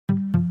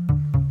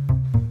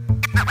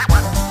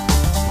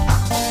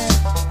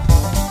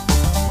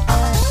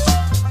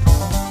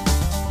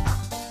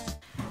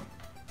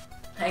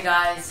Hey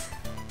guys,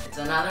 it's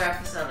another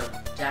episode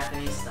of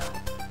Japanese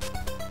Stuff.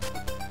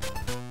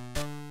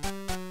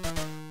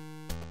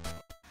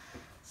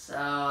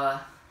 So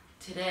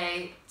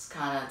today it's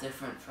kind of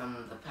different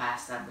from the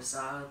past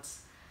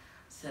episodes.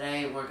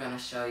 Today we're going to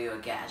show you a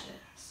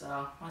gadget.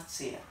 So let's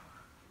see it.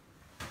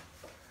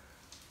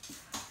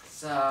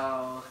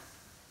 So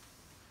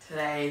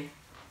today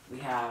we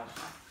have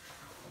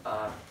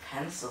a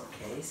pencil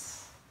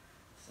case.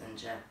 It's in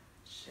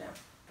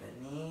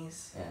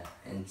Japanese.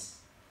 Yeah,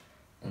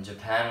 in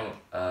Japan,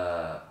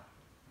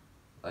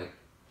 like,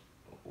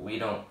 we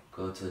don't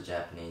go to a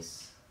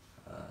Japanese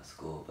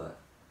school, but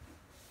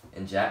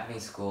in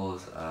Japanese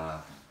schools,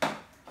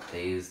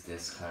 they use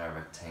this kind of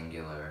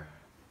rectangular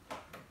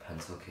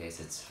pencil case.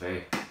 It's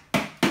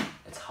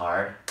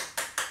hard.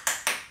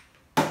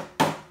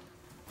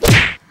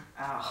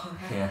 Ow.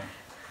 Yeah.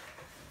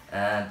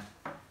 And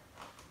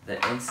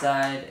the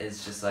inside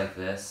is just like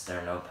this. There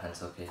are no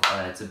pencil case.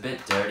 It's a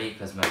bit dirty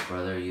because my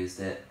brother used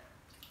it.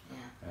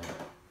 Yeah. Right.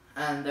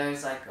 And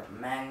there's like a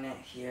magnet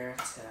here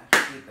to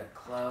keep it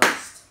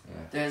closed.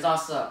 Yeah. There's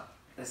also,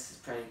 this is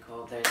pretty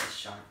cool, there's a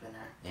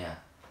sharpener. Yeah.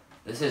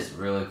 This is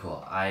really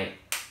cool.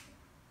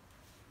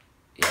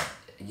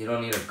 You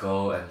don't need to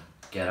go and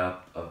get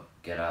up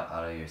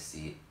out of your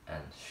seat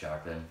and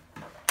sharpen.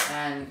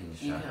 And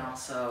you can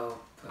also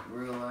put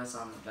rulers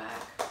on the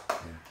back.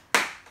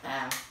 Yeah.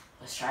 And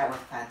let's try it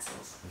with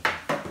pencils.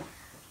 Okay.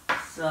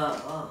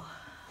 So,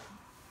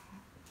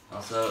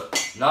 Also,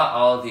 not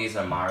all of these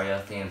are Mario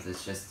themed.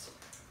 It's just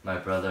my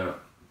brother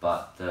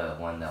bought the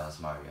one that was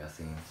Mario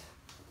themed.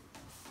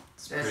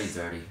 It's pretty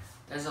dirty.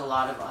 There's a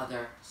lot of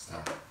other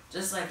stuff. Yeah.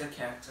 Just like a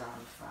character on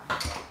the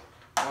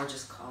front. Or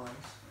just colors.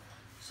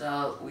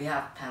 So we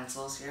have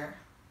pencils here.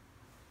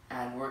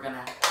 And we're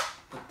gonna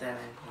put them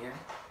in here.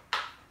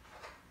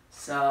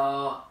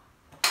 So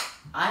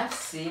I've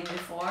seen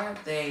before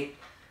they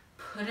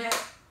put it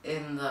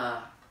in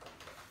the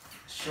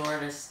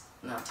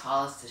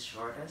tallest to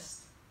shortest.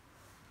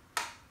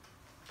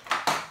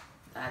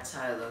 That's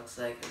how it looks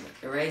like. And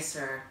the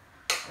eraser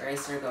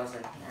goes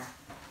in here.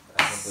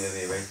 I think we have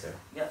an eraser.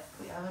 Yep,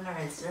 we have an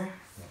eraser.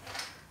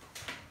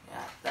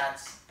 Yeah,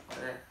 that's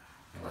what it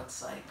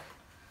looks like.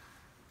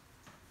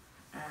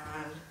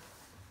 And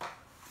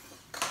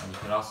you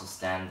can also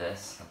stand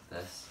this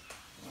like this.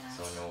 yeah,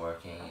 So when you're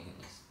working, you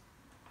can just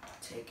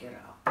take it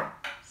out.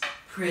 It's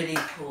pretty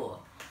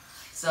cool.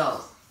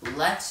 So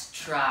let's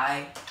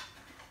try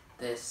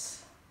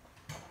this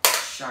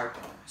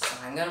sharpener. So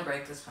I'm gonna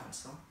break this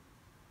pencil.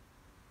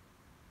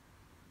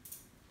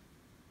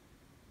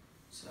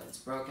 So it's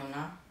broken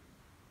now.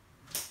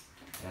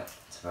 Yep,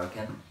 it's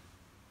broken.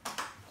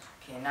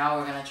 Okay, now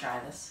we're gonna try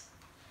this.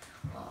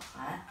 Well,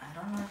 I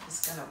don't know if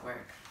it's gonna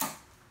work.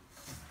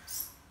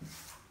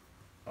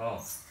 Oh.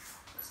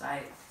 Because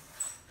I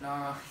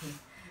normally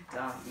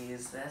don't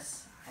use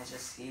this. I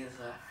just use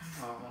a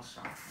normal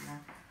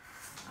sharpener.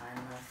 I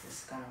don't know if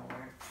this is gonna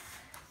work.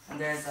 And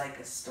there's like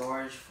a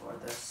storage for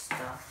the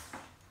stuff.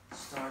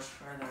 Storage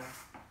for the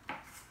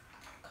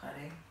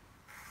cutting.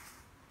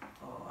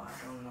 Oh,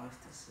 I don't know if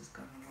this is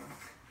gonna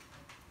work.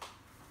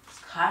 It's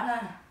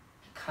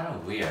Kind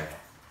of weird.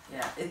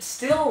 yeah, it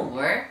still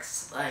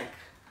works. Like,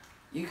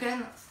 you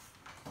can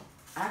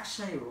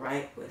actually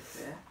write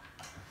with it.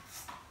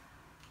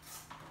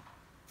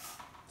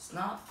 It's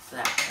not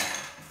that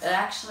bad. It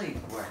actually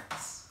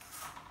works.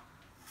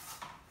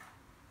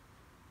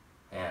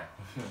 Yeah.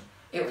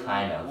 It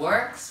kind of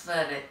works,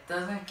 but it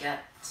doesn't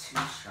get too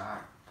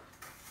sharp.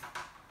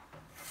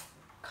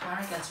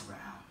 Kind of gets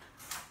round,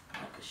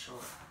 like a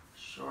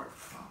short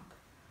plump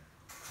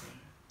thing.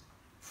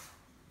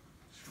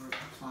 Short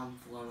plump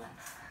woman.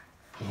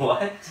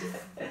 What?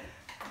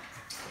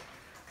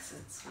 'Cause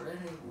it's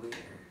really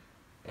weird.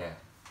 Yeah.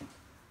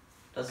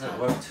 Doesn't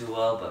work too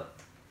well, but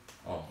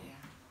oh. Yeah.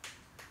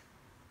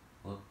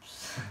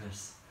 Whoops.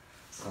 There's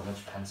so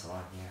much pencil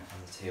on here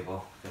on the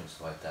table. We can just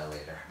wipe that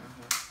later.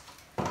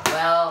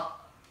 Well,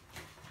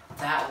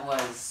 that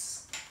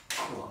was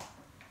cool.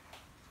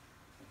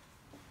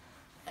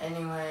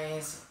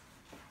 Anyways,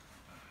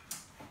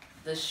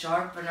 the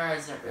sharpener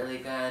isn't really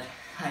good.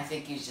 I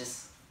think you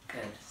just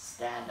could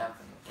stand up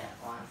and get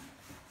one.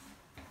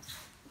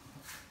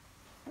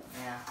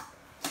 Yeah.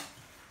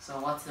 So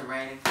what's the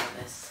rating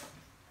for this?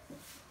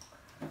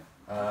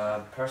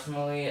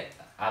 Personally,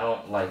 I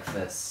don't like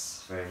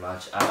this very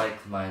much. I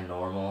like my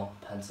normal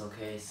pencil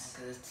case.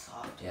 Because it's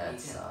soft. Yeah, you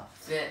it's can soft.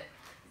 Fit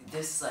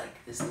this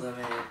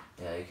limited.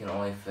 Yeah, you can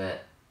only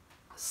fit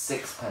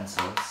 6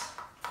 pencils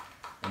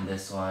in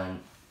this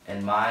one.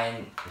 And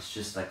mine, it's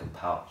just like a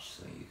pouch,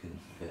 so you can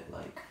fit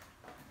like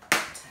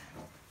 10.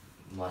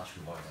 much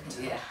more than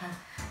 10. Yeah.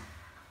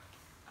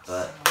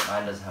 But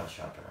mine doesn't have a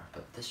sharpener.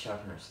 But this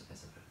sharpener isn't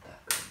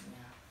that good.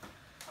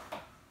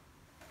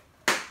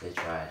 Yeah. They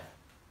tried.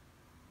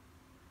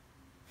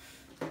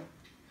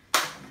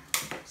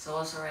 So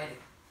what's the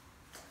rating?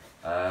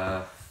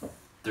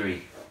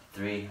 3.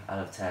 3 out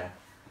of 10.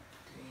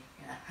 3.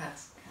 Yeah,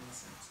 that's kind of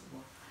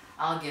sensible.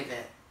 I'll give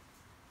it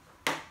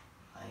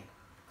like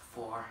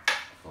 4.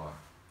 4.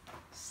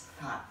 It's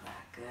not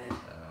that good.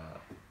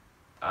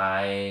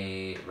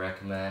 I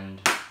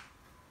recommend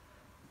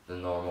the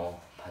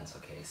normal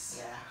pencil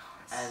case.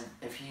 Yeah, and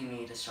if you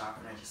need a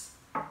sharpener, just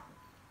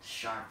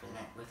sharpen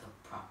it with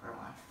a proper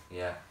one.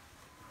 Yeah.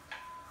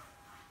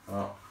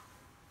 Well,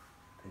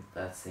 I think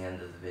that's the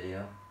end of the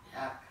video.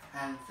 Yep,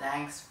 and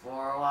thanks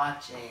for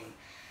watching.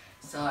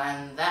 So,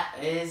 and that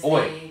is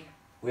wait,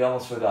 we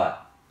almost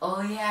forgot.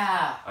 Oh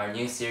yeah! Our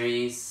new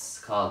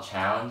series called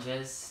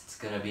Challenges. It's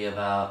gonna be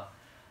about,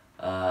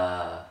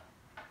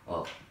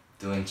 well,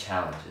 doing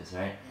challenges,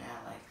 right?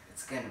 Yeah, like,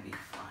 it's gonna be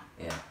fun.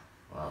 Yeah,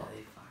 well,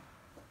 really fun.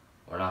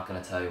 We're not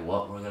gonna tell you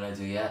what we're gonna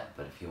do yet,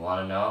 but if you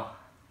wanna know,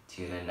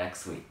 tune in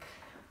next week.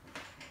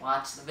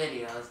 Watch the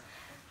videos.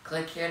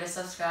 Click here to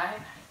subscribe.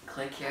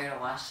 Click here to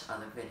watch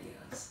other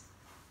videos.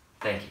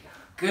 Thank you.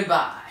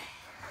 Goodbye.